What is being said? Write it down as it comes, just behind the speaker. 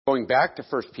Going back to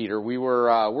First Peter, we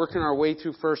were working our way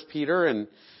through First Peter, and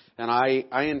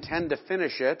I intend to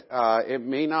finish it. It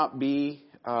may not be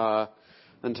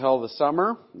until the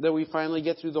summer that we finally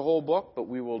get through the whole book, but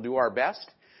we will do our best.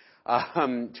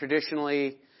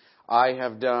 Traditionally, I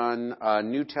have done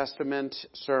New Testament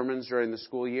sermons during the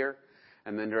school year,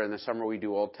 and then during the summer we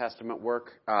do Old Testament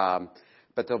work.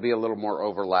 But there'll be a little more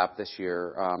overlap this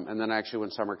year. And then actually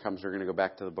when summer comes, we're going to go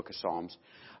back to the book of Psalms.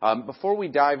 Before we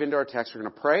dive into our text, we're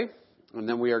going to pray, and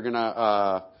then we are going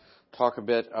to talk a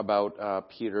bit about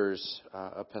Peter's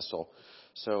epistle.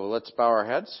 So let's bow our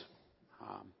heads.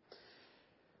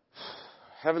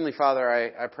 Heavenly Father,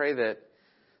 I pray that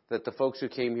the folks who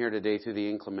came here today through the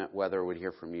inclement weather would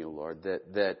hear from you, Lord.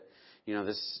 That you know,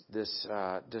 this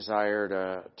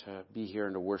desire to be here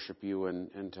and to worship you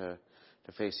and to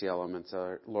face the elements,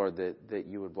 Lord, that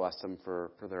you would bless them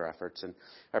for their efforts. And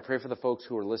I pray for the folks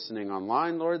who are listening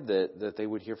online, Lord, that they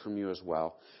would hear from you as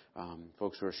well.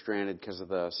 Folks who are stranded because of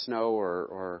the snow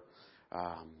or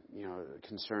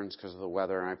concerns because of the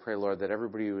weather. And I pray, Lord, that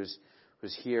everybody who's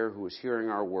here, who is hearing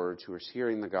our words, who is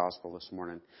hearing the gospel this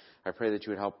morning, I pray that you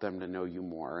would help them to know you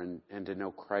more and to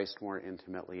know Christ more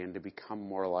intimately and to become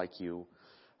more like you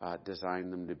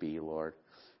designed them to be, Lord.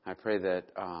 I pray that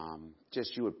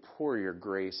just you would pour your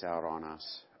grace out on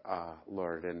us,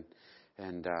 Lord,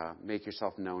 and make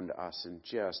yourself known to us in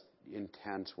just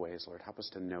intense ways, Lord. Help us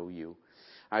to know you.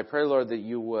 I pray, Lord, that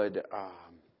you would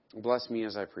bless me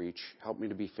as I preach. Help me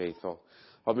to be faithful.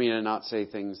 Help me to not say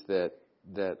things that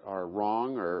are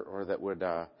wrong or that would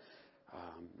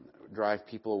drive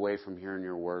people away from hearing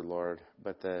your word, Lord,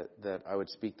 but that I would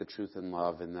speak the truth in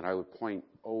love and that I would point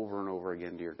over and over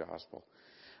again to your gospel.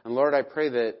 And Lord, I pray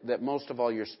that most of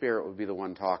all your Spirit would be the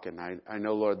one talking. I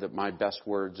know, Lord, that my best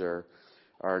words are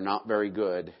not very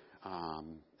good,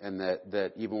 and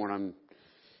that even when I'm,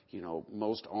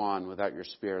 most on without your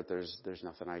Spirit, there's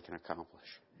nothing I can accomplish.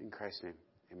 In Christ's name,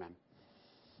 amen.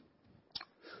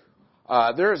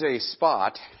 There's a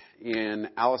spot in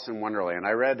Alice in Wonderland.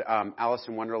 I read Alice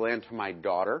in Wonderland to my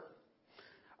daughter,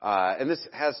 and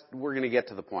we're going to get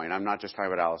to the point. I'm not just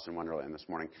talking about Alice in Wonderland this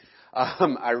morning.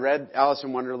 I read Alice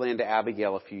in Wonderland to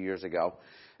Abigail a few years ago,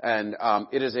 and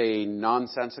it is a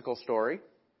nonsensical story.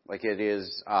 Like it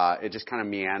is, it just kind of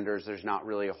meanders. There's not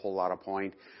really a whole lot of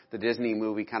point. The Disney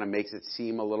movie kind of makes it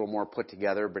seem a little more put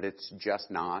together, but it's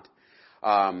just not.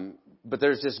 But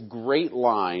there's this great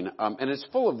line, and it's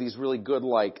full of these really good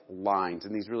lines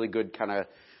and these really good kind of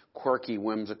quirky,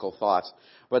 whimsical thoughts.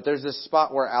 But there's this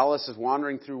spot where Alice is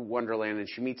wandering through Wonderland and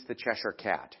she meets the Cheshire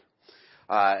Cat.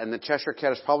 And the Cheshire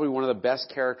Cat is probably one of the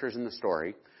best characters in the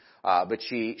story. But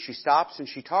she stops and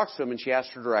she talks to him and she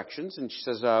asks for directions and she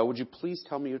says, would you please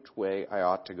tell me which way I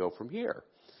ought to go from here?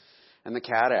 And the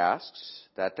cat asks,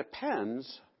 that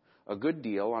depends a good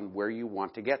deal on where you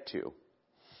want to get to.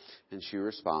 And she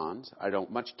responds, I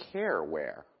don't much care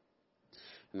where.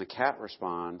 And the cat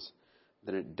responds,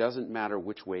 then it doesn't matter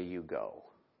which way you go.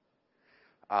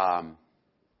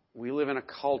 We live in a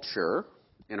culture,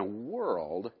 in a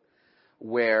world,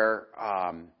 where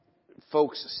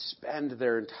folks spend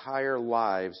their entire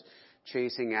lives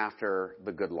chasing after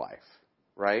the good life,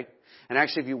 right? And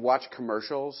actually, if you watch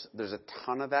commercials, there's a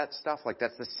ton of that stuff. Like,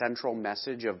 that's the central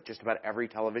message of just about every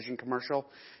television commercial.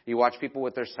 You watch people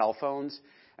with their cell phones,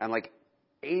 and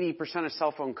 80% of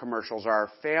cell phone commercials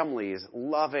are families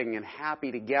loving and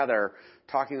happy together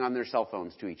talking on their cell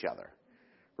phones to each other,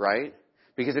 right?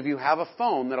 Because if you have a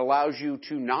phone that allows you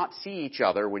to not see each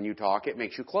other when you talk, it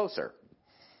makes you closer.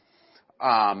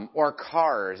 Or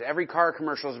cars. Every car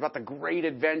commercial is about the great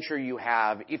adventure you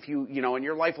have if you, and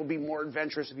your life will be more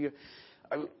adventurous if you,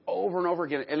 over and over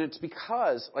again. And it's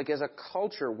because, as a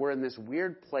culture, we're in this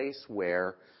weird place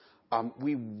where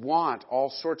we want all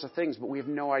sorts of things, but we have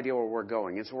no idea where we're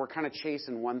going. And so we're kind of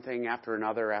chasing one thing after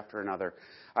another.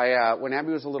 When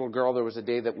Abby was a little girl, there was a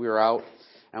day that we were out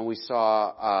and we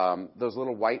saw those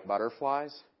little white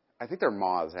butterflies. I think they're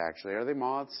moths, actually. Are they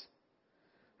moths?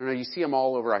 No, you see them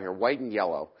all over out here, white and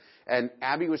yellow. And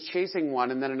Abby was chasing one,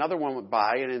 and then another one went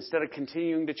by, and instead of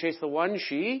continuing to chase the one,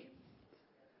 she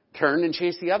turned and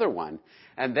chased the other one.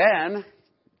 And then,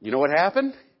 you know what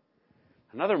happened?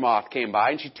 Another moth came by,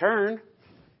 and she turned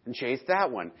and chased that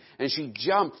one. And she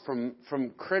jumped from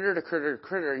critter to critter to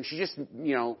critter, and she just,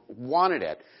 wanted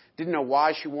it. Didn't know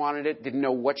why she wanted it, didn't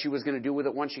know what she was going to do with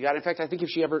it once she got it. In fact, I think if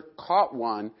she ever caught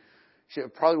one, she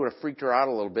probably would have freaked her out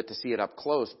a little bit to see it up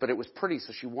close, but it was pretty,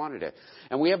 so she wanted it.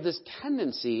 And we have this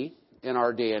tendency in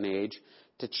our day and age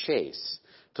to chase,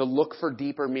 to look for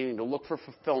deeper meaning, to look for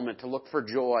fulfillment, to look for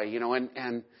joy,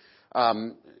 and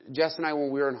Jess and I,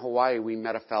 when we were in Hawaii, we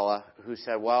met a fella who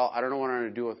said, well, I don't know what I'm going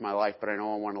to do with my life, but I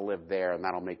know I want to live there, and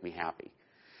that'll make me happy.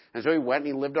 And so he went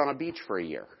and he lived on a beach for a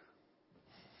year.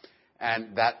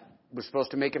 And that was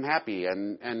supposed to make him happy.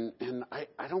 And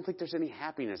I don't think there's any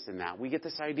happiness in that. We get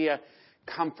this idea,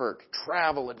 comfort,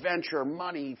 travel, adventure,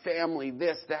 money, family,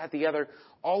 this, that, the other.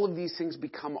 All of these things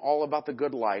become all about the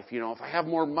good life. You know, if I have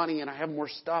more money and I have more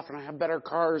stuff and I have better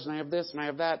cars and I have this and I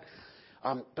have that.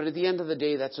 But at the end of the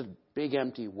day, that's a big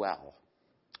empty well.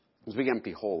 It's a big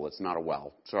empty hole. It's not a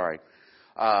well. Sorry.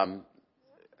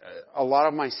 A lot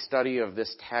of my study of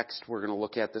this text we're going to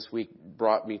look at this week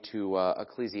brought me to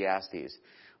Ecclesiastes,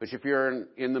 which if you're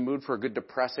in the mood for a good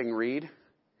depressing read,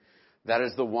 that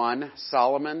is the one.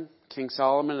 Solomon, King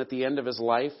Solomon, at the end of his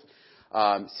life,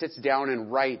 sits down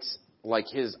and writes like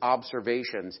his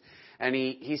observations. And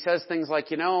he says things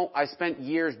like, you know, I spent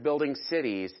years building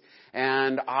cities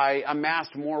and I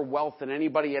amassed more wealth than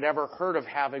anybody had ever heard of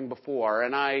having before.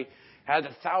 And I had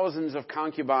thousands of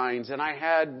concubines and I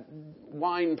had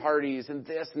wine parties and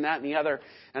this and that and the other.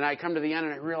 And I come to the end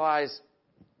and I realize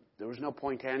there was no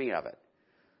point to any of it.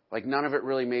 Like none of it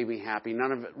really made me happy.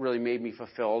 None of it really made me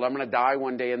fulfilled. I'm going to die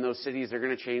one day in those cities. They're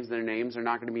going to change their names. They're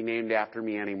not going to be named after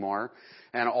me anymore.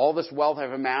 And all this wealth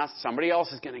I've amassed, somebody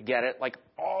else is going to get it. Like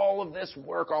all of this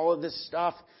work, all of this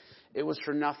stuff, it was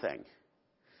for nothing.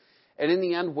 And in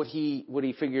the end, what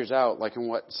he figures out, like in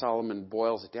what Solomon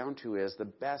boils it down to is the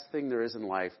best thing there is in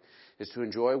life is to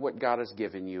enjoy what God has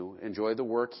given you, enjoy the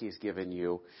work he's given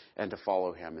you, and to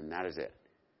follow him. And that is it.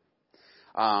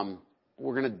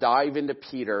 We're going to dive into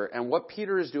Peter, and what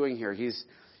Peter is doing here,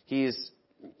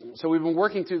 so we've been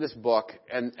working through this book,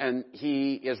 and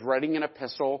he is writing an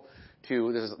epistle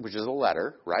which is a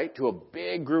letter, right, to a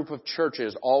big group of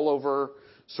churches all over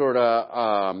sort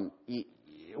of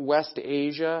West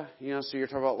Asia, you know, so you're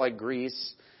talking about like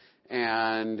Greece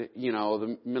and, you know,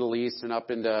 the Middle East and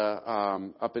up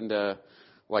into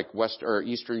like West or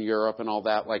Eastern Europe and all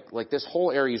that, like this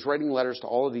whole area. He's writing letters to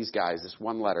all of these guys, this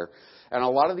one letter. And a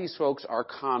lot of these folks are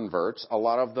converts. A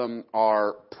lot of them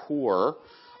are poor.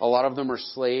 A lot of them are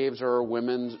slaves or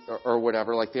women or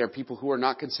whatever. Like they are people who are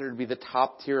not considered to be the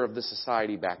top tier of the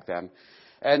society back then.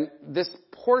 And this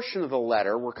portion of the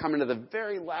letter, we're coming to the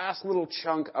very last little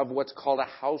chunk of what's called a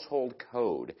household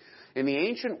code. In the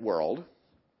ancient world,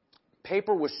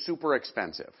 paper was super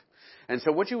expensive. And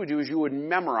so what you would do is you would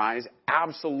memorize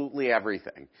absolutely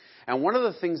everything. And one of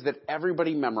the things that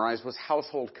everybody memorized was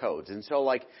household codes. And so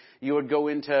like you would go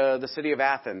into the city of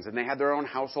Athens and they had their own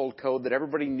household code that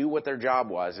everybody knew what their job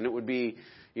was. And it would be,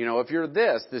 you know, if you're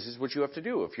this is what you have to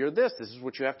do. If you're this is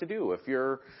what you have to do. If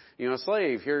you're, you know, a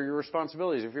slave, here are your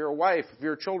responsibilities. If you're a wife, if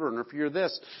you're children, or if you're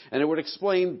this. And it would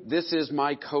explain, this is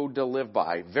my code to live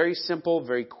by. Very simple,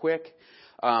 very quick.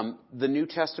 The New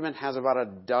Testament has about a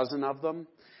dozen of them.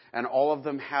 And all of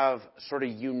them have sort of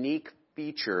unique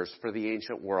features for the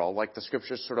ancient world. Like the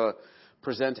scriptures sort of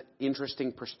present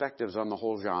interesting perspectives on the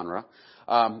whole genre.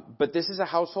 But this is a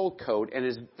household code. And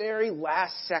his very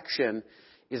last section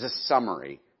is a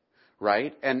summary,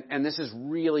 right? And this is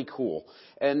really cool.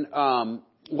 And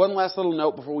one last little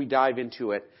note before we dive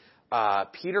into it.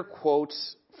 Peter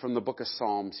quotes from the book of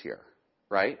Psalms here,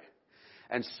 right?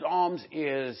 And Psalms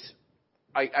is...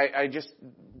 I just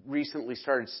recently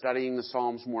started studying the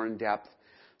Psalms more in depth.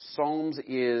 Psalms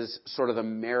is sort of the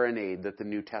marinade that the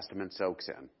New Testament soaks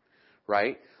in,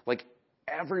 right? Like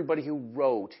everybody who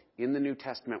wrote in the New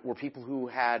Testament were people who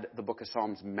had the book of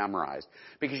Psalms memorized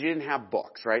because you didn't have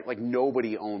books, right? Like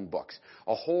nobody owned books.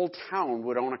 A whole town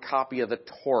would own a copy of the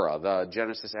Torah, the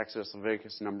Genesis, Exodus,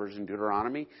 Leviticus, Numbers, and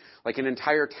Deuteronomy. Like an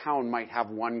entire town might have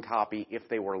one copy if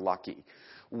they were lucky.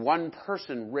 One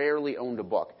person rarely owned a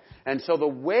book. And so the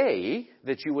way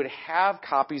that you would have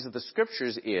copies of the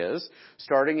scriptures is,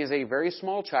 starting as a very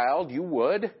small child, you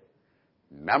would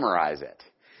memorize it.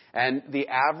 And the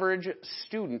average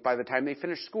student, by the time they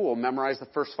finished school, memorized the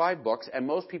first 5 books, and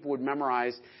most people would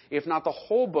memorize, if not the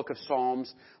whole book of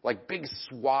Psalms, like big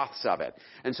swaths of it.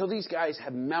 And so these guys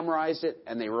have memorized it,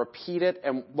 and they repeat it,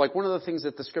 and like one of the things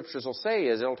that the scriptures will say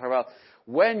is, it'll talk about,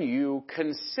 when you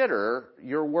consider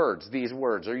your words, these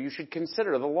words, or you should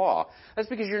consider the law. That's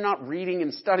because you're not reading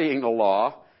and studying the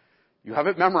law. You have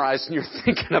it memorized and you're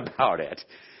thinking about it.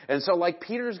 And so like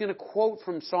Peter's going to quote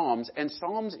from Psalms, and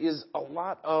Psalms is a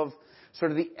lot of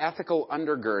sort of the ethical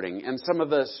undergirding and some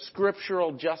of the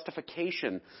scriptural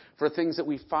justification for things that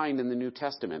we find in the New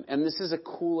Testament. And this is a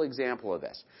cool example of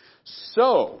this.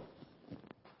 So,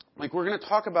 like we're going to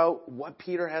talk about what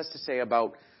Peter has to say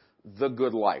about the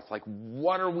good life. Like,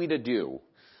 what are we to do?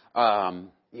 Are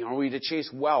we to chase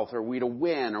wealth? Are we to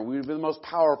win? Are we to be the most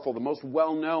powerful, the most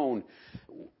well-known?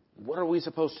 what are we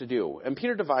supposed to do? And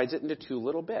Peter divides it into two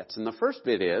little bits. And the first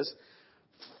bit is,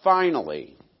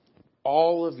 finally,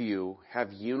 all of you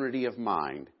have unity of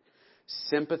mind,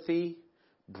 sympathy,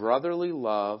 brotherly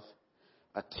love,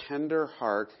 a tender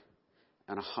heart,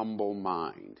 and a humble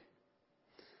mind.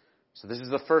 So this is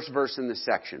the first verse in this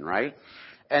section, right?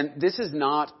 And this is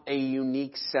not a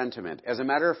unique sentiment. As a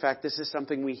matter of fact, this is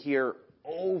something we hear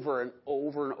over and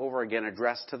over and over again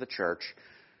addressed to the church.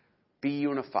 Be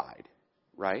unified,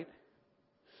 right?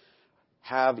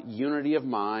 Have unity of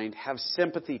mind. Have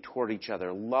sympathy toward each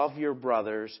other. Love your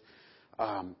brothers.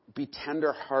 Be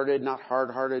tender-hearted, not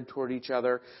hard-hearted toward each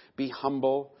other. Be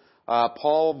humble.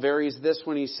 Paul varies this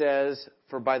when he says,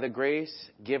 "For by the grace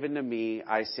given to me,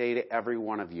 I say to every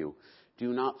one of you,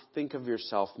 do not think of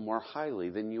yourself more highly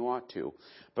than you ought to,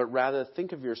 but rather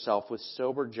think of yourself with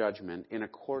sober judgment in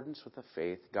accordance with the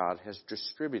faith God has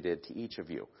distributed to each of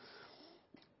you."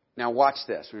 Now watch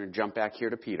this. We're going to jump back here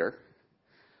to Peter.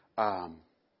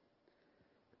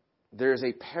 There's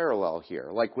a parallel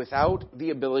here. Like, without the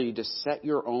ability to set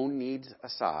your own needs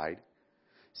aside,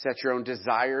 set your own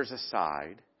desires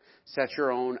aside, set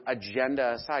your own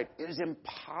agenda aside, it is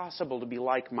impossible to be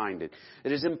like-minded.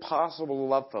 It is impossible to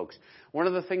love folks. One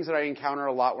of the things that I encounter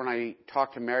a lot when I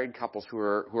talk to married couples who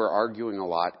are arguing a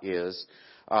lot is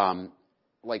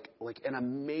like an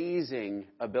amazing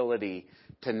ability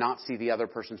to not see the other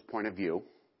person's point of view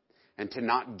and to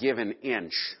not give an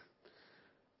inch,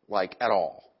 like, at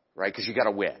all. Right? Because you got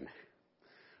to win.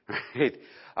 Right?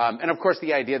 And of course,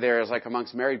 the idea there is, like,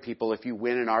 amongst married people, if you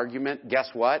win an argument, guess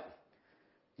what?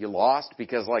 You lost,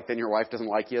 because, like, then your wife doesn't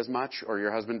like you as much, or your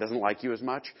husband doesn't like you as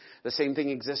much. The same thing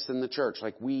exists in the church.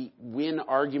 Like, we win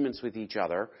arguments with each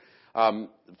other.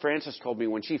 Frances told me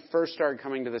when she first started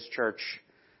coming to this church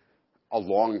a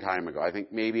long time ago, I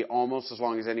think maybe almost as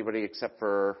long as anybody except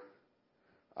for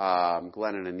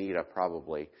Glenn and Anita,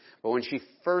 probably. But when she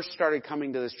first started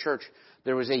coming to this church,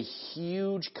 there was a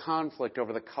huge conflict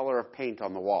over the color of paint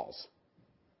on the walls.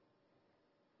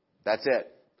 That's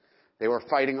it. They were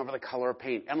fighting over the color of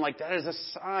paint. And, like, that is a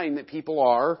sign that people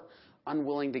are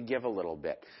unwilling to give a little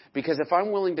bit. Because if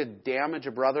I'm willing to damage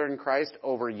a brother in Christ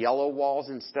over yellow walls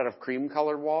instead of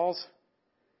cream-colored walls,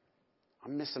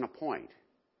 I'm missing a point,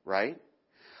 right?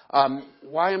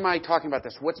 Why am I talking about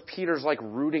this? What's Peter's, like,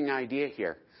 rooting idea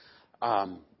here?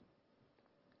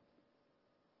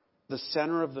 The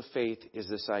center of the faith is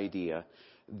this idea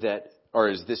that, or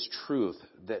is this truth,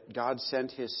 that God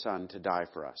sent His Son to die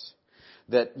for us.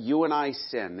 That you and I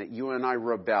sin, that you and I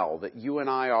rebel, that you and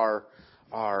I are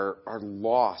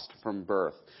lost from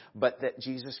birth, but that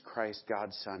Jesus Christ,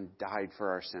 God's Son, died for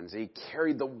our sins. He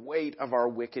carried the weight of our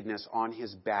wickedness on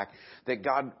His back, that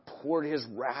God poured His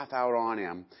wrath out on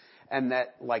Him, and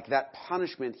that, like, that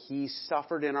punishment He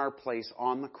suffered in our place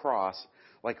on the cross,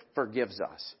 like, forgives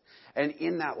us. And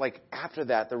in that, like, after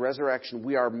that, the resurrection,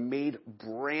 we are made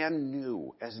brand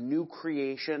new, as new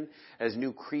creation, as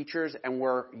new creatures, and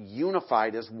we're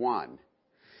unified as one.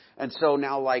 And so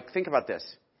now, like, think about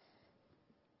this.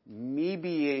 Me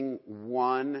being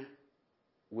one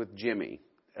with Jimmy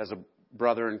as a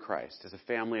brother in Christ, as a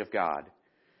family of God,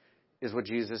 is what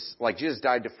Jesus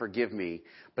died to forgive me.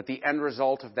 But the end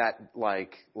result of that,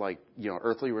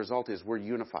 earthly result is we're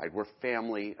unified. We're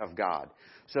family of God.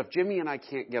 So if Jimmy and I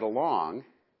can't get along,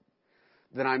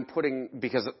 then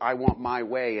because I want my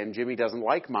way and Jimmy doesn't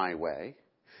like my way,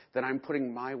 then I'm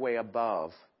putting my way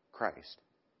above Christ.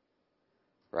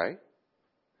 Right?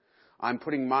 I'm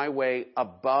putting my way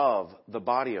above the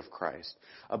body of Christ.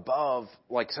 Above,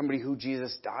 like, somebody who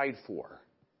Jesus died for.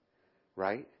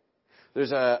 Right?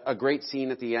 There's a great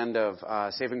scene at the end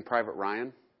of Saving Private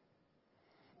Ryan.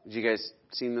 Have you guys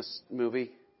seen this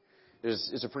movie?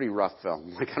 It's a pretty rough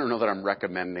film. Like, I don't know that I'm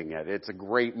recommending it. It's a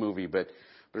great movie, but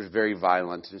it's very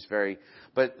violent.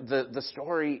 But the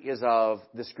story is of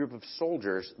this group of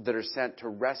soldiers that are sent to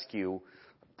rescue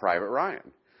Private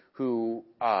Ryan, who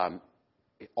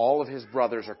all of his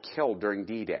brothers are killed during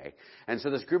D-Day. And so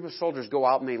this group of soldiers go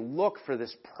out and they look for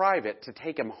this private to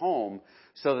take him home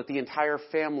so that the entire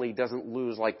family doesn't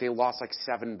lose. Like, they lost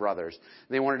 7 brothers.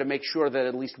 They wanted to make sure that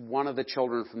at least one of the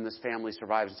children from this family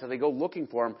survives. And so they go looking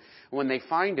for him. And when they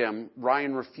find him,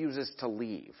 Ryan refuses to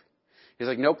leave. He's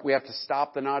like, nope, we have to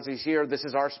stop the Nazis here. This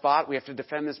is our spot. We have to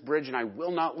defend this bridge, and I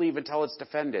will not leave until it's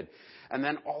defended. And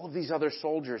then all of these other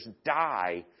soldiers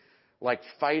die, like,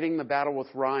 fighting the battle with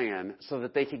Ryan so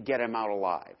that they could get him out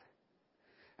alive.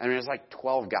 And there's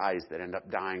 12 guys that end up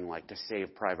dying, to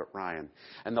save Private Ryan.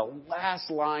 And the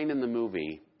last line in the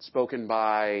movie, spoken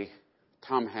by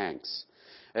Tom Hanks,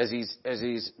 as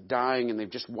he's dying and they've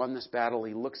just won this battle,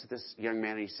 he looks at this young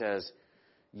man and he says,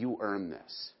 "You earned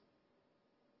this."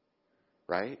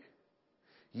 Right?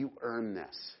 You earn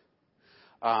this.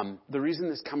 The reason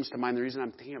this comes to mind, the reason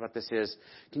I'm thinking about this is,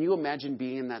 can you imagine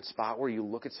being in that spot where you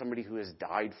look at somebody who has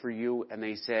died for you and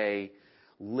they say,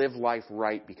 live life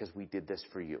right because we did this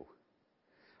for you?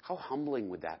 How humbling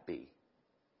would that be?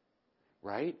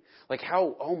 Right? Like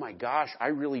how, oh my gosh, I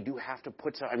really do have to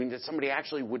that somebody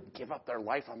actually would give up their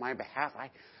life on my behalf.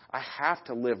 I have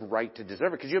to live right to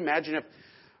deserve it. Could you imagine if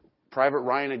Private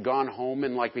Ryan had gone home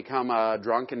and become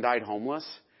drunk and died homeless?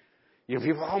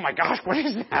 People, oh my gosh, what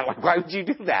is that? Why would you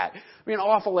do that?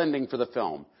 Awful ending for the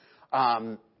film.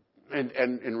 And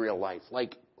in real life.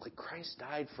 Like Christ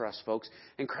died for us, folks.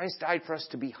 And Christ died for us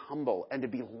to be humble and to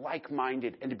be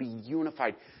like-minded and to be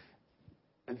unified.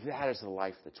 And that is the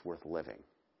life that's worth living,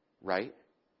 right?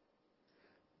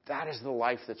 That is the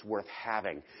life that's worth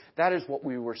having. That is what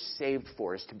we were saved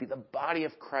for, is to be the body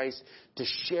of Christ, to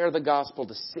share the gospel,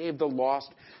 to save the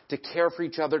lost, to care for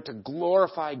each other, to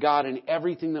glorify God in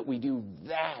everything that we do.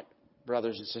 That,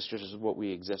 brothers and sisters, is what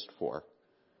we exist for.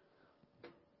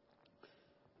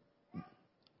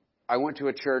 I went to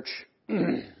a church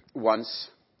once,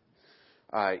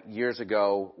 years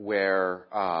ago, where,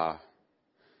 I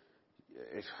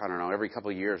don't know, every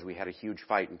couple of years we had a huge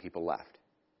fight and people left.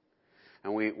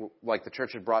 And the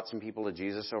church had brought some people to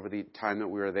Jesus over the time that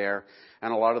we were there.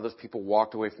 And a lot of those people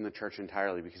walked away from the church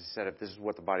entirely because they said, if this is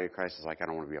what the body of Christ is like, I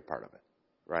don't want to be a part of it.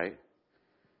 Right?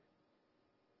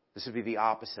 This would be the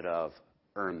opposite of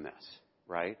earn this.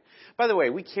 Right? By the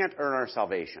way, we can't earn our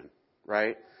salvation.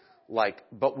 Right?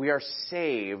 But we are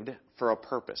saved for a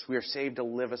purpose. We are saved to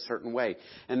live a certain way.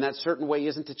 And that certain way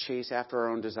isn't to chase after our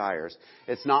own desires.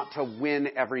 It's not to win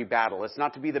every battle. It's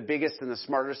not to be the biggest and the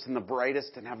smartest and the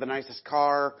brightest and have the nicest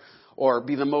car or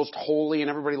be the most holy and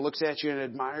everybody looks at you and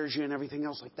admires you and everything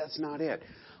else. That's not it.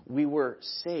 We were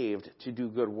saved to do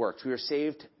good works. We were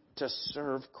saved to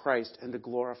serve Christ and to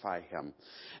glorify Him.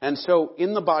 And so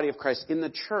in the body of Christ, in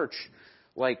the church,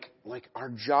 our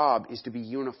job is to be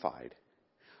unified.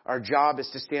 Our job is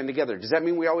to stand together. Does that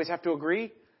mean we always have to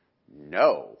agree?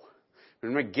 No.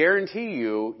 I'm going to guarantee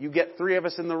you get 3 of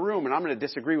us in the room and I'm going to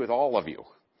disagree with all of you.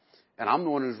 And I'm the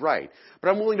one who's right. But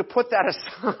I'm willing to put that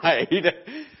aside.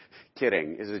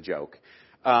 Kidding is a joke.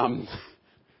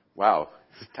 Wow.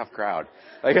 Tough crowd.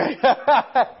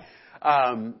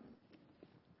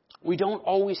 We don't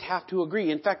always have to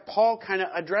agree. In fact, Paul kind of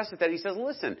addresses that. He says,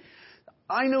 listen,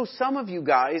 I know some of you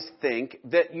guys think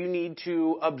that you need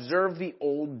to observe the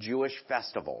old Jewish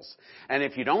festivals. And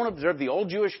if you don't observe the old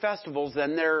Jewish festivals,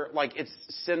 then it's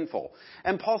sinful.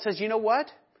 And Paul says, you know what?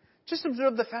 Just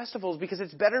observe the festivals, because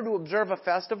it's better to observe a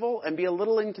festival and be a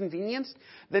little inconvenienced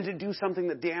than to do something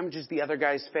that damages the other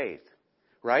guy's faith.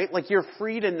 Right? You're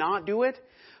free to not do it,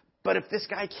 but if this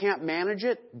guy can't manage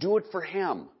it, do it for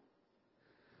him.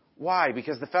 Why?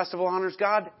 Because the festival honors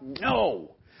God?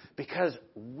 No. Because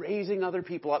raising other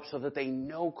people up so that they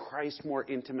know Christ more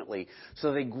intimately,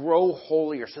 so they grow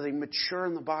holier, so they mature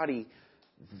in the body,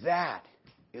 that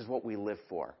is what we live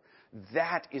for.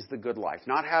 That is the good life.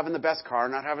 Not having the best car,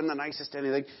 not having the nicest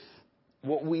anything.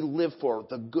 What we live for,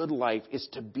 the good life, is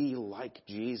to be like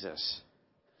Jesus.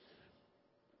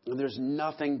 And there's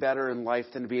nothing better in life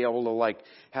than to be able to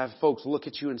have folks look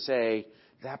at you and say,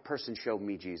 that person showed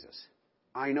me Jesus.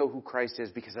 I know who Christ is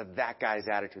because of that guy's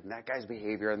attitude and that guy's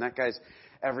behavior and that guy's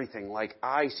everything.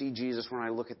 I see Jesus when I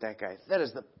look at that guy. That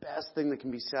is the best thing that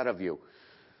can be said of you.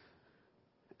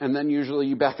 And then usually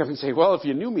you back up and say, well, if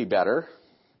you knew me better.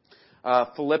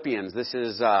 Philippians, this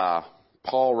is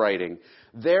Paul writing.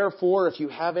 Therefore, if you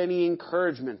have any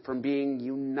encouragement from being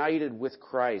united with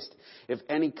Christ, if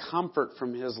any comfort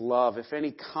from His love, if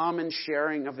any common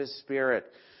sharing of His Spirit,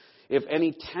 if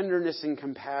any tenderness and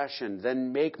compassion,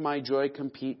 then make my joy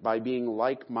complete by being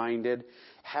like-minded,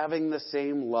 having the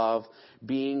same love,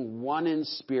 being one in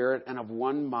spirit and of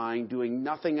one mind, doing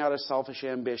nothing out of selfish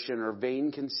ambition or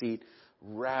vain conceit.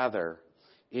 Rather,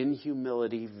 in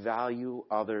humility, value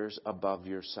others above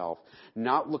yourself,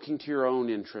 not looking to your own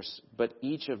interests, but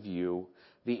each of you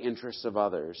the interests of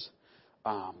others.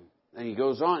 And he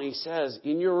goes on, he says,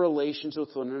 in your relations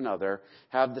with one another,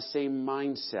 have the same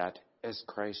mindset as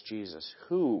Christ Jesus,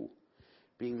 who,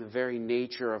 being the very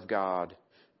nature of God,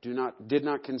 did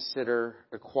not consider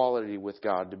equality with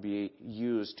God to be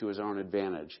used to His own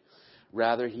advantage.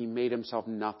 Rather, He made Himself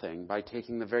nothing by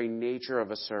taking the very nature of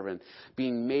a servant,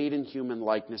 being made in human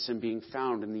likeness and being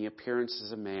found in the appearance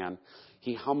as a man.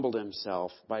 He humbled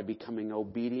Himself by becoming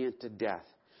obedient to death,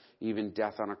 even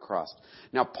death on a cross.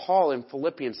 Now, Paul in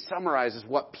Philippians summarizes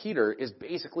what Peter is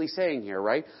basically saying here,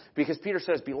 right? Because Peter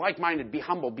says, be like-minded, be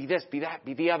humble, be this, be that,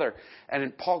 be the other. And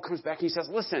then Paul comes back and he says,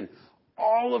 listen,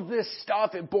 all of this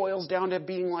stuff, it boils down to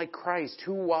being like Christ,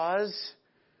 who was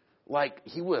like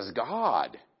he was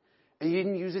God. And he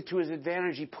didn't use it to his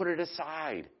advantage. He put it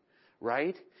aside,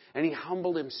 right? And he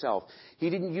humbled himself. He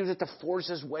didn't use it to force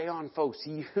his way on folks.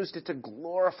 He used it to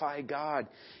glorify God.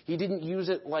 He didn't use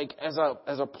it like as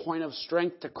a point of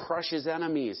strength to crush his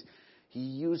enemies. He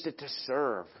used it to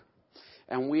serve.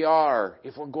 And we are,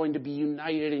 if we're going to be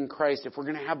united in Christ, if we're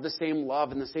going to have the same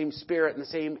love and the same spirit and the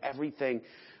same everything,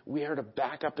 we are to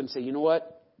back up and say, you know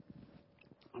what?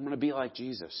 I'm going to be like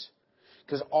Jesus.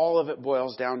 Because all of it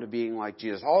boils down to being like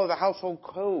Jesus. All of the household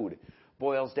code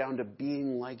boils down to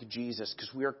being like Jesus.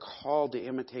 Because we are called to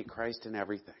imitate Christ in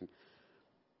everything.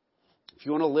 If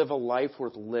you want to live a life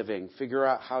worth living, figure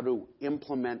out how to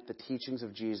implement the teachings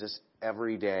of Jesus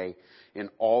every day in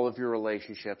all of your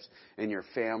relationships, in your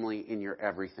family, in your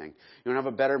everything. You want to have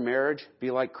a better marriage?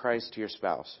 Be like Christ to your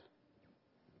spouse.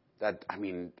 I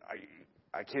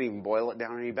can't even boil it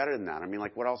down any better than that. I mean,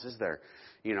 like, what else is there?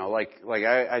 You know, like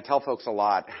I tell folks a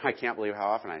lot, I can't believe how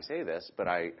often I say this, but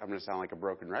I'm going to sound like a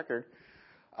broken record.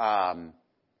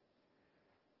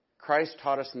 Christ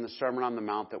taught us in the Sermon on the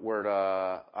Mount that we're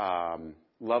to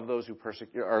love those who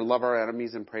persecute, or love our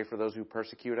enemies and pray for those who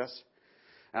persecute us.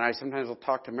 And I sometimes will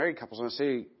talk to married couples and I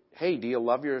say, hey, do you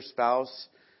love your spouse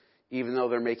even though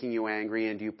they're making you angry,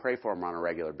 and do you pray for them on a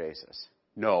regular basis?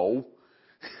 No.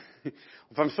 If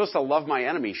I'm supposed to love my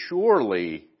enemy,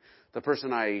 surely the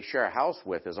person I share a house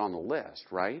with is on the list,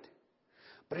 right?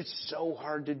 But it's so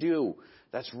hard to do.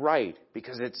 That's right,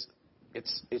 because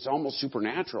it's almost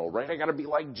supernatural, right? I got to be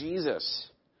like Jesus.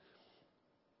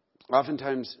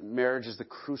 Oftentimes, marriage is the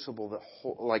crucible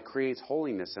that creates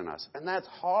holiness in us, and that's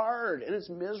hard and it's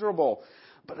miserable.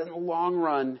 But in the long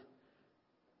run,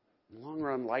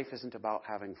 life isn't about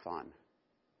having fun.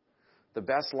 The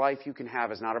best life you can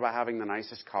have is not about having the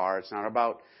nicest car. It's not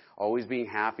about always being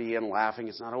happy and laughing.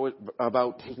 It's not always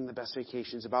about taking the best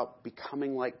vacations. It's about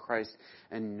becoming like Christ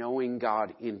and knowing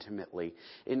God intimately.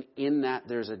 And in that,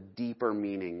 there's a deeper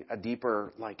meaning, a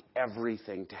deeper, like,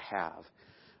 everything to have.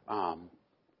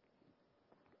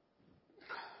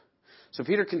 So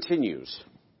Peter continues,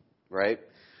 right?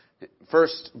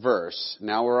 First verse.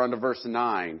 Now we're on to verse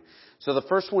 9. So the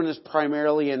first one is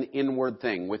primarily an inward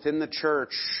thing. Within the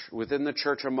church,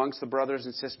 amongst the brothers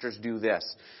and sisters, do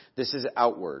this. This is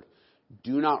outward.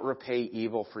 Do not repay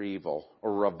evil for evil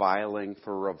or reviling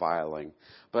for reviling,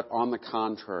 but on the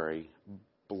contrary,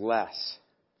 bless.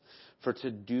 For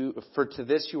to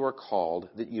this you are called,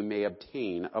 that you may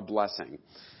obtain a blessing.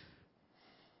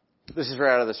 This is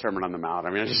right out of the Sermon on the Mount.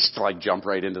 I just jump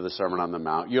right into the Sermon on the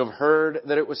Mount. You have heard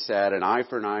that it was said, an eye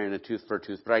for an eye and a tooth for a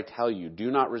tooth. But I tell you, do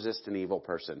not resist an evil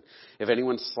person. If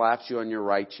anyone slaps you on your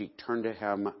right cheek, turn to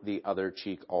him the other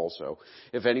cheek also.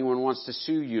 If anyone wants to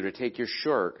sue you to take your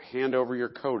shirt, hand over your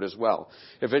coat as well.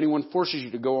 If anyone forces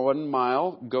you to go 1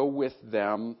 mile, go with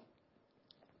them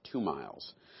 2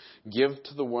 miles. Give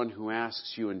to the one who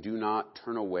asks you, and do not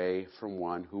turn away from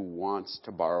one who wants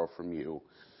to borrow from you.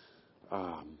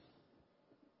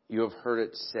 You have heard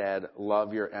it said,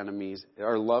 love your enemies,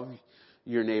 or love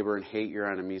your neighbor and hate your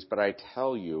enemies. But I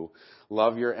tell you,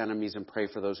 love your enemies and pray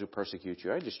for those who persecute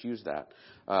you. I just used that.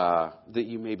 That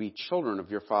you may be children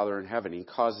of your Father in heaven. He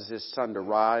causes his sun to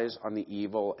rise on the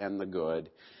evil and the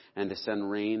good, and to send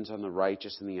rains on the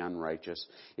righteous and the unrighteous.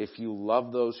 If you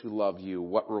love those who love you,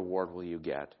 what reward will you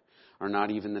get? Are not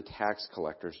even the tax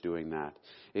collectors doing that?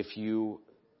 If you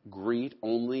greet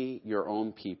only your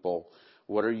own people,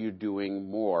 what are you doing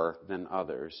more than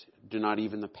others? Do not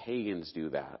even the pagans do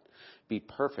that? Be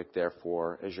perfect,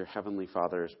 therefore, as your heavenly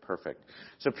Father is perfect.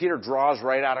 So Peter draws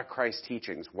right out of Christ's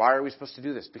teachings. Why are we supposed to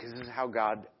do this? Because this is how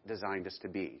God designed us to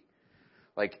be.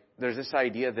 There's this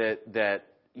idea that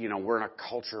we're in a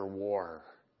culture war.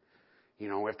 We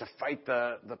have to fight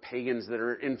the pagans that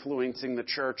are influencing the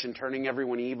church and turning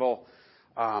everyone evil.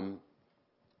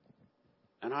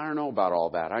 And I don't know about all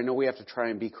that. I know we have to try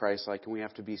and be Christ-like, and we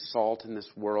have to be salt in this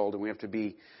world, and we have to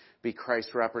be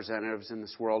Christ representatives in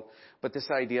this world. But this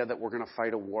idea that we're going to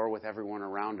fight a war with everyone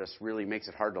around us really makes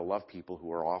it hard to love people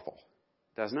who are awful,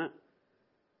 doesn't it?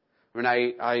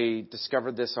 I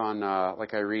discovered this on,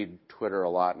 I read Twitter a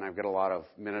lot, and I've got a lot of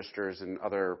ministers and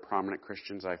other prominent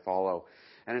Christians I follow.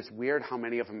 And it's weird how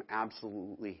many of them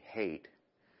absolutely hate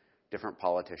different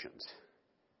politicians.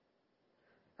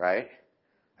 Right?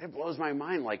 It blows my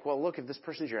mind. Look, if this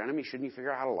person's your enemy, shouldn't you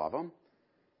figure out how to love them?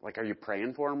 Are you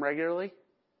praying for them regularly?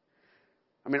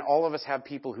 All of us have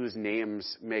people whose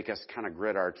names make us kind of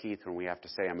grit our teeth when we have to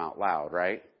say them out loud,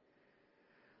 right?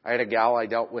 I had a gal I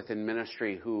dealt with in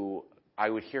ministry who I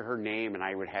would hear her name and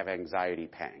I would have anxiety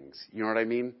pangs. You know what I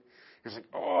mean? It's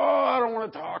I don't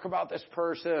want to talk about this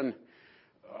person.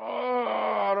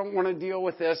 oh, I don't want to deal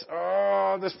with this.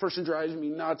 Oh, this person drives me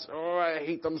nuts. Oh, I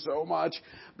hate them so much.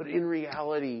 But in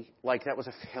reality, like, that was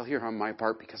a failure on my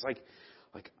part because, like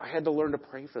I had to learn to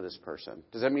pray for this person.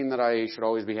 Does that mean that I should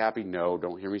always be happy? No,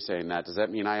 don't hear me saying that. Does that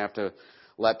mean I have to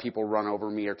let people run over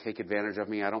me or take advantage of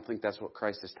me? I don't think that's what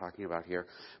Christ is talking about here.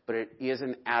 But it is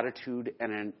an attitude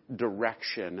and a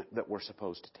direction that we're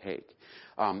supposed to take.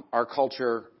 Our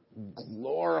culture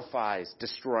glorifies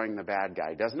destroying the bad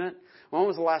guy, doesn't it? When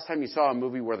was the last time you saw a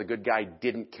movie where the good guy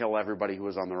didn't kill everybody who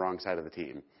was on the wrong side of the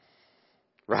team?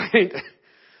 Right?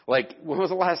 Like, when was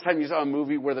the last time you saw a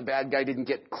movie where the bad guy didn't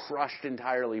get crushed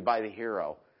entirely by the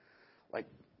hero? Like,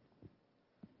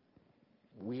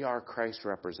 we are Christ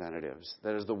representatives.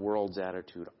 That is the world's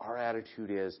attitude. Our attitude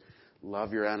is,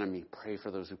 love your enemy, pray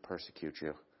for those who persecute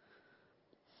you.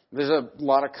 There's a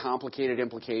lot of complicated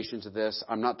implications of this.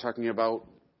 I'm not talking about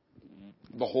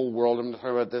the whole world. I'm not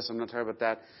talking about this. I'm not talking about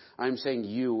that. I'm saying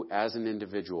you as an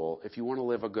individual, if you want to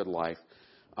live a good life,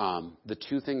 the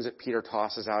two things that Peter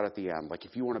tosses out at the end, like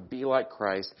if you want to be like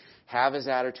Christ, have his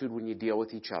attitude when you deal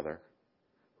with each other,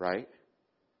 right?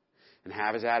 And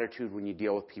have his attitude when you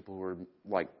deal with people who are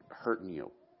like hurting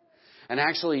you. And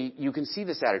actually, you can see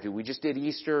this attitude. We just did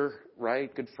Easter,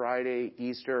 right? Good Friday,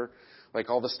 Easter, like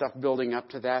all the stuff building up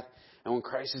to that. And when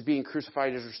Christ is being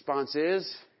crucified, his response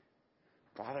is,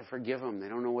 Father, forgive them. They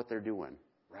don't know what they're doing,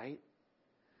 right?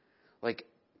 Like,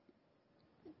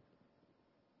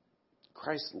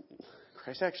 Christ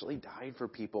actually died for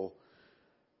people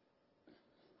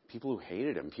who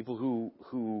hated him, people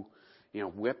who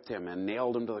whipped him and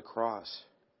nailed him to the cross.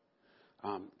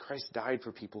 Christ died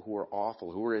for people who were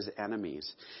awful, who were his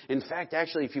enemies. In fact,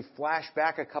 actually, if you flash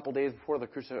back a couple days before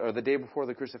the day before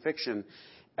the crucifixion,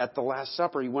 at the Last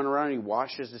Supper, he went around and he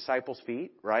washed his disciples'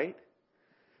 feet, right?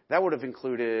 That would have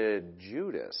included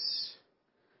Judas.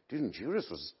 Dude, and Judas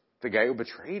was the guy who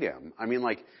betrayed him. I mean,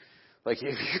 like if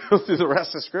you go through the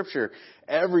rest of Scripture,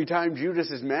 every time Judas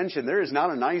is mentioned, there is not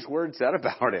a nice word said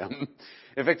about him.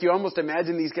 In fact, you almost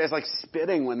imagine these guys like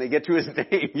spitting when they get to his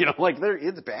name.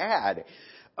 It's bad.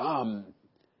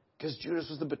 Because Judas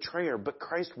was the betrayer, but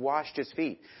Christ washed his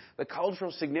feet. The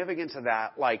cultural significance of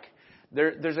that, like,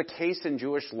 there's a case in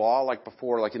Jewish law, like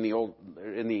before, like in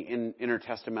the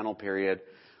intertestamental period,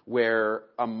 where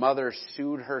a mother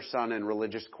sued her son in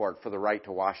religious court for the right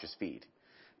to wash his feet.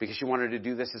 Because she wanted to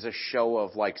do this as a show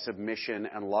of like submission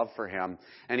and love for him.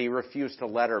 And he refused to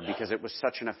let her because it was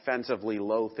such an offensively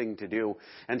low thing to do.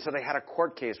 And so they had a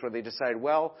court case where they decided,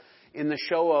 well, in the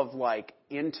show of like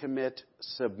intimate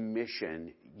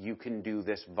submission, you can do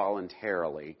this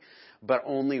voluntarily, but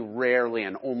only rarely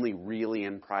and only really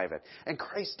in private. And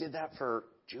Christ did that for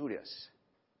Judas.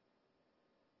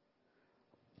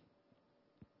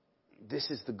 This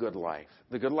is the good life.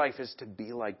 The good life is to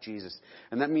be like Jesus.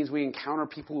 And that means we encounter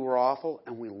people who are awful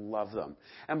and we love them.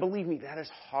 And believe me, that is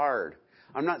hard.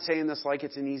 I'm not saying this like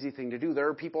it's an easy thing to do. There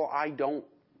are people I don't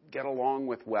get along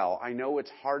with well. I know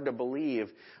it's hard to believe,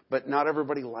 but not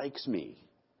everybody likes me.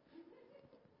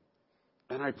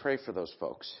 And I pray for those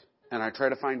folks. And I try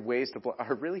to find ways to...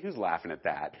 Really? Who's laughing at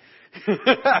that?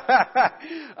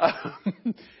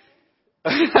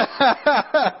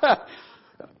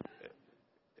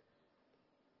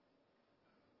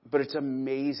 But it's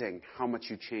amazing how much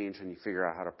you change when you figure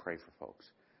out how to pray for folks.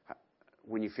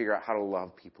 When you figure out how to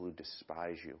love people who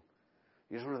despise you.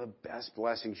 It's one of the best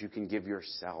blessings you can give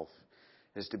yourself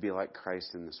is to be like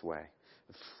Christ in this way.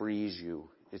 It frees you.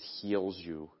 It heals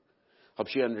you.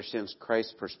 Helps you understand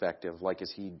Christ's perspective, like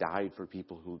as he died for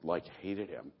people who hated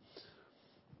him.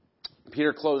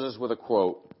 Peter closes with a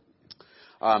quote.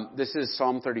 This is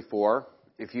Psalm 34.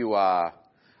 If you...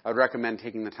 I would recommend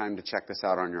taking the time to check this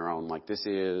out on your own.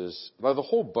 The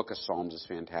whole book of Psalms is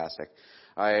fantastic.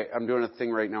 I'm doing a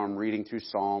thing right now. I'm reading through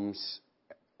Psalms,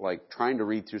 trying to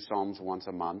read through Psalms once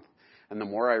a month. And the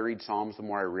more I read Psalms, the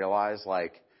more I realize,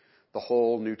 the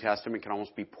whole New Testament can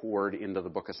almost be poured into the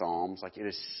book of Psalms. It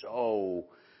is so,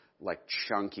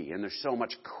 chunky. And there's so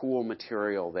much cool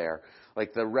material there.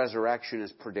 The resurrection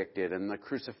is predicted and the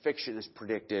crucifixion is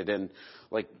predicted and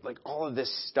all of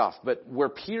this stuff. But where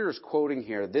Peter's quoting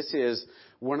here, this is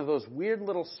one of those weird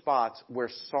little spots where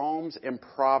Psalms and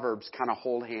Proverbs kind of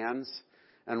hold hands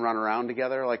and run around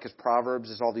together. Because Proverbs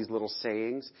is all these little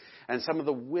sayings. And some of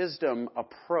the wisdom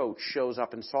approach shows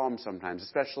up in Psalms sometimes,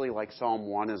 especially Psalm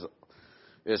 1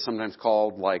 is sometimes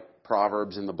called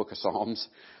Proverbs in the book of Psalms.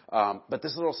 But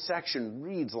this little section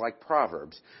reads like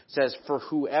Proverbs. It says, for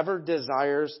whoever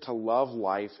desires to love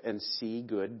life and see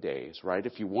good days, right?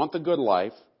 If you want the good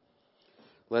life,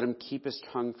 let him keep his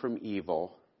tongue from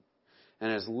evil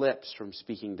and his lips from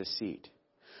speaking deceit.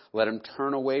 Let him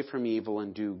turn away from evil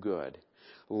and do good.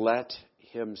 let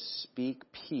him speak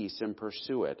peace and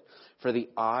pursue it. For the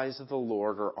eyes of the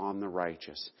Lord are on the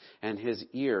righteous, and his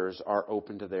ears are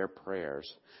open to their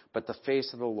prayers. But the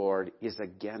face of the Lord is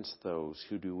against those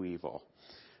who do evil.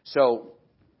 So,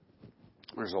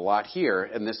 there's a lot here,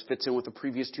 and this fits in with the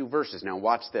previous two verses. Now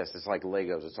watch this. It's like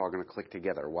Legos. It's all going to click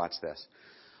together. Watch this.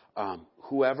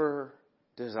 Whoever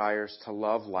desires to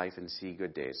love life and see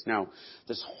good days. Now,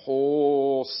 this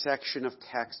whole section of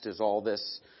text is all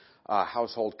this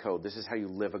household code. This is how you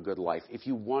live a good life. If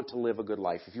you want to live a good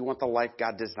life, if you want the life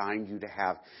God designed you to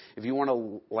have, if you want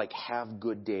to have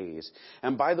good days.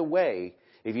 And by the way,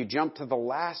 if you jump to the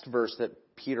last verse that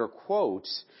Peter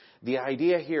quotes, the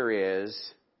idea here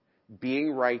is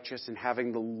being righteous and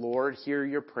having the Lord hear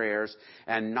your prayers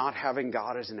and not having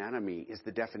God as an enemy is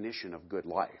the definition of good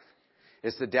life.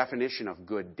 It's the definition of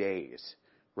good days,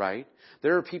 right?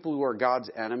 There are people who are God's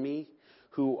enemy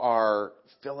who are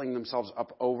filling themselves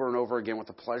up over and over again with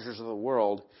the pleasures of the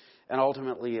world, and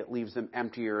ultimately it leaves them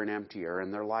emptier and emptier,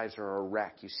 and their lives are a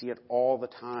wreck. You see it all the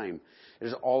time. It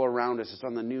is all around us. It's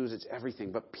on the news. It's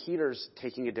everything. But Peter's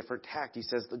taking a different tack. He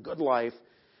says the good life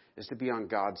is to be on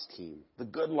God's team. The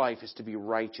good life is to be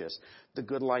righteous. The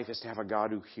good life is to have a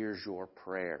God who hears your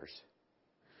prayers.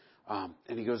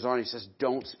 And he goes on, he says,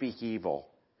 don't speak evil.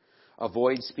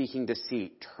 Avoid speaking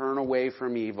deceit. Turn away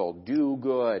from evil. Do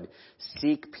good.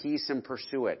 Seek peace and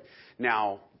pursue it.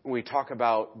 Now, when we talk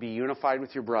about be unified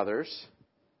with your brothers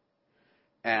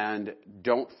and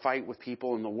don't fight with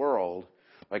people in the world,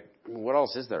 what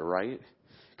else is there, right?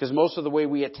 Because most of the way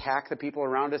we attack the people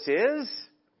around us is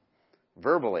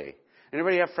verbally.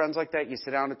 Anybody have friends like that? You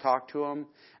sit down to talk to them,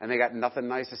 and they got nothing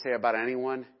nice to say about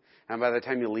anyone. And by the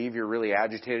time you leave, you're really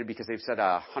agitated because they've said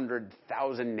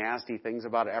 100,000 nasty things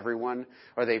about everyone,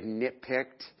 or they've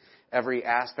nitpicked every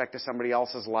aspect of somebody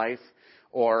else's life,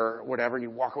 or whatever. And you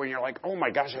walk away and you're like, oh my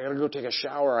gosh, I got to go take a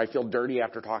shower. I feel dirty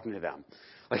after talking to them.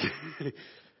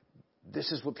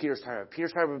 This is what Peter's talking about.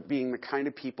 Peter's talking about being the kind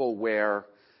of people where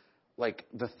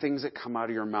the things that come out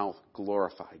of your mouth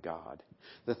glorify God.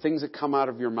 The things that come out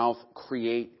of your mouth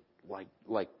create,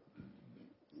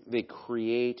 they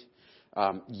create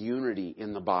unity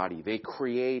in the body. They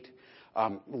create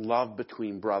love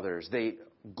between brothers. They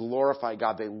glorify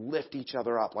God. They lift each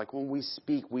other up. When we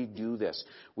speak, we do this.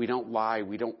 We don't lie.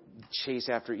 We don't chase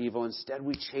after evil. Instead,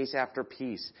 we chase after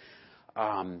peace.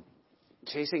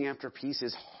 Chasing after peace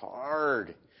is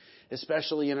hard,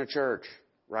 especially in a church,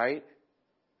 right?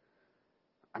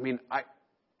 I mean,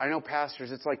 I know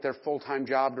pastors, it's like their full-time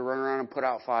job to run around and put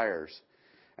out fires.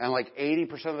 And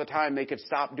 80% of the time they could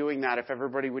stop doing that if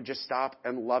everybody would just stop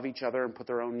and love each other and put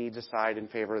their own needs aside in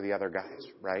favor of the other guys,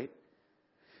 right?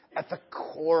 At the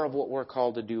core of what we're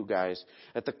called to do, guys,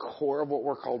 at the core of what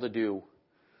we're called to do,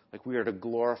 we are to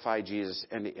glorify Jesus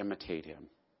and to imitate him.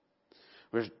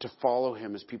 We're to follow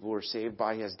him as people who are saved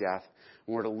by his death,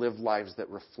 and we're to live lives that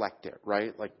reflect it,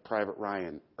 right? Like Private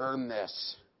Ryan, earn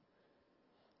this.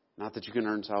 Not that you can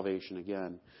earn salvation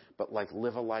again, but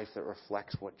live a life that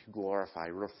reflects what you glorify,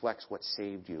 reflects what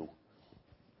saved you.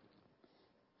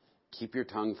 Keep your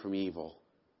tongue from evil.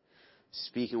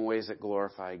 Speak in ways that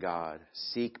glorify God.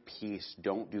 Seek peace.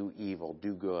 Don't do evil.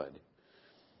 Do good.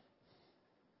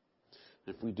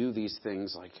 And if we do these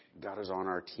things, God is on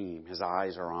our team. His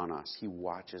eyes are on us. He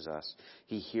watches us.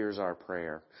 He hears our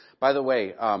prayer. By the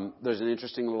way, there's an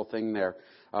interesting little thing there.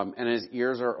 And his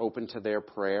ears are open to their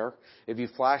prayer. If you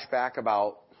flash back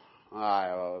about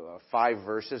 5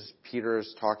 verses, Peter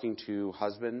is talking to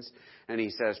husbands, and he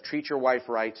says, treat your wife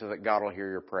right so that God will hear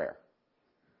your prayer.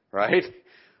 Right?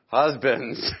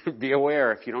 Husbands, be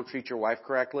aware, if you don't treat your wife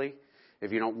correctly,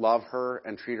 if you don't love her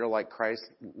and treat her like Christ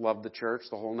loved the church,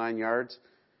 the whole 9 yards,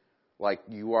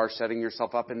 you are setting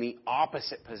yourself up in the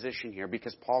opposite position here,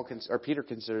 because Peter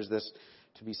considers this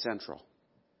to be central.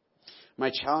 My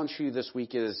challenge for you this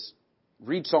week is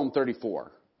read Psalm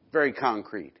 34. Very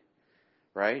concrete,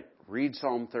 right? Read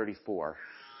Psalm 34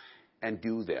 and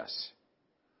do this.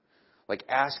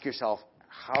 Ask yourself,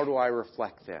 how do I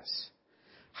reflect this?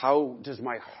 How does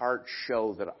my heart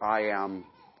show that I am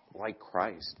like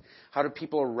Christ? How do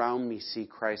people around me see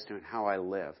Christ in how I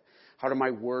live? How do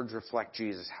my words reflect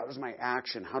Jesus? How does my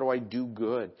action? How do I do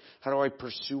good? How do I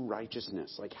pursue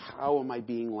righteousness? How am I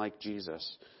being like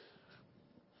Jesus?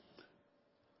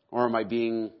 Or am I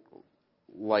being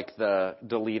like the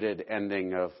deleted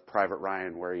ending of Private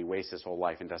Ryan where he wastes his whole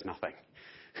life and does nothing?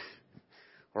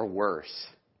 Or worse.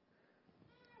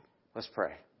 Let's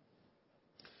pray.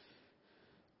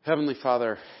 Heavenly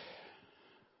Father,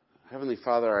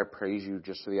 I praise you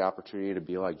just for the opportunity to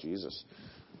be like Jesus.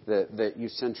 That you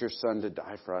sent your Son to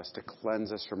die for us, to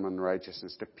cleanse us from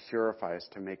unrighteousness, to purify us,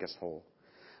 to make us whole.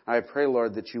 I pray,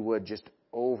 Lord, that you would just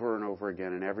over and over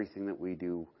again in everything that we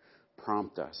do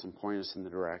prompt us and point us in the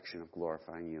direction of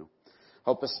glorifying you.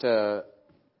 Help us to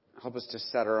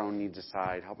set our own needs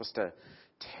aside. Help us to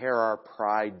tear our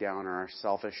pride down or our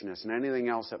selfishness and anything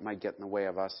else that might get in the way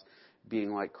of us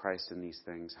being like Christ in these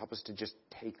things. Help us to just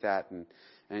take that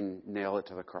and nail it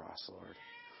to the cross, Lord.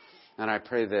 And I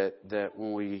pray that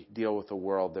when we deal with the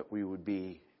world, that we would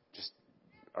be just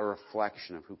a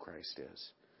reflection of who Christ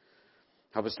is.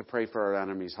 Help us to pray for our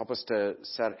enemies. Help us to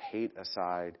set hate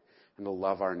aside and to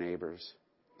love our neighbors.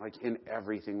 Like in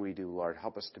everything we do, Lord,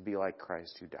 help us to be like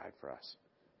Christ who died for us.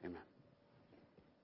 Amen.